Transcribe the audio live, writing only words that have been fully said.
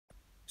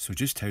So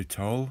just how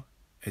tall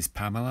is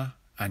Pamela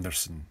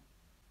Anderson?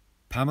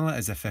 Pamela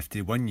is a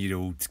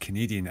 51-year-old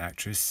Canadian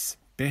actress,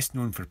 best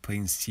known for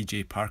playing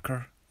CJ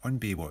Parker on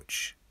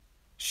Baywatch.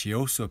 She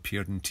also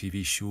appeared in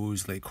TV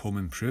shows like Home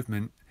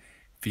Improvement,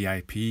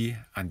 VIP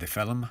and the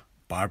film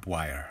Barbed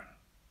Wire.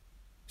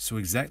 So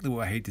exactly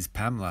what height does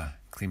Pamela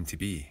claim to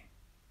be?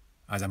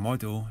 As a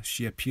model,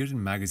 she appeared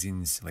in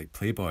magazines like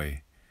Playboy,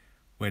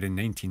 where in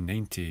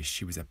 1990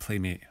 she was a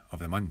Playmate of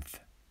the Month.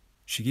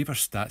 She gave her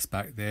stats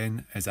back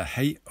then as a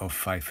height of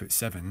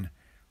 5'7",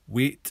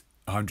 weight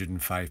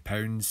 105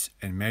 pounds,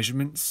 and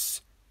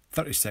measurements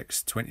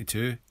 36,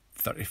 22,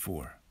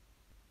 34.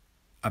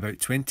 About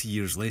 20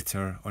 years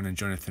later, on a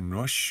Jonathan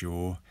Ross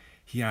show,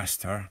 he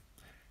asked her,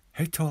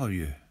 "How tall are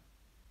you?"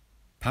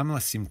 Pamela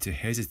seemed to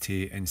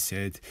hesitate and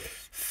said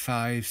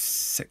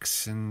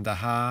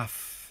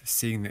 5'6½",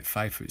 saying that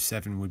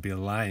 5'7" would be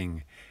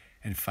lying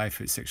and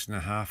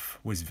 5'6½"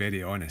 was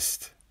very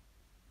honest.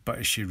 But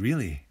is she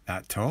really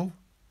that tall?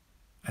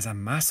 As a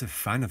massive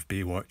fan of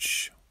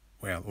Baywatch,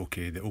 well,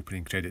 okay, the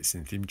opening credits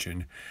and theme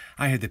tune,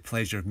 I had the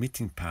pleasure of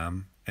meeting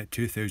Pam at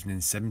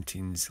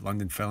 2017's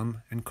London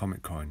Film and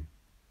Comic Con.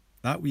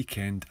 That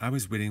weekend, I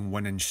was wearing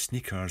 1-inch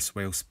sneakers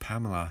whilst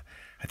Pamela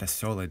had a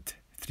solid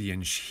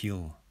 3-inch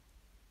heel.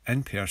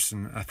 In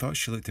person, I thought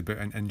she looked about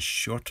an inch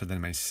shorter than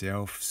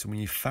myself, so when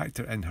you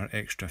factor in her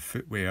extra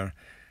footwear,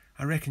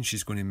 I reckon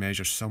she's going to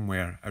measure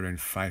somewhere around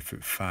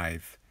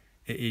 5'5"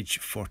 at age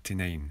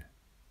 49.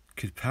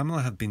 Could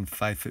Pamela have been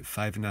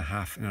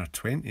 5'5½" in her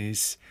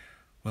 20s?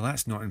 Well,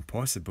 that's not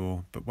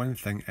impossible, but one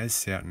thing is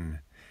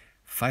certain.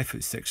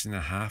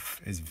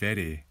 5'6½" is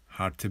very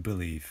hard to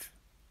believe.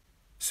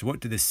 So what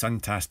do the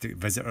suntastic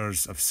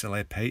visitors of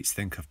Celeb Heights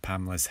think of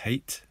Pamela's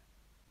height?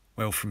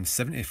 Well, from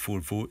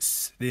 74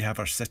 votes, they have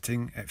her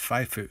sitting at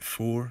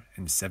 5'4"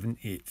 and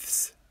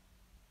 7/8.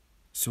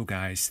 So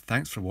guys,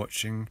 thanks for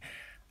watching.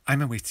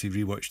 I'm away to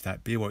rewatch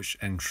that Baywatch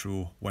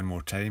intro one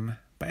more time,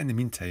 but in the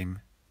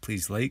meantime,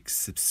 please like,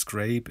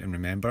 subscribe, and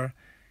remember,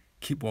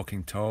 keep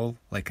walking tall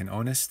like an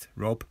honest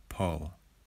Rob Paul.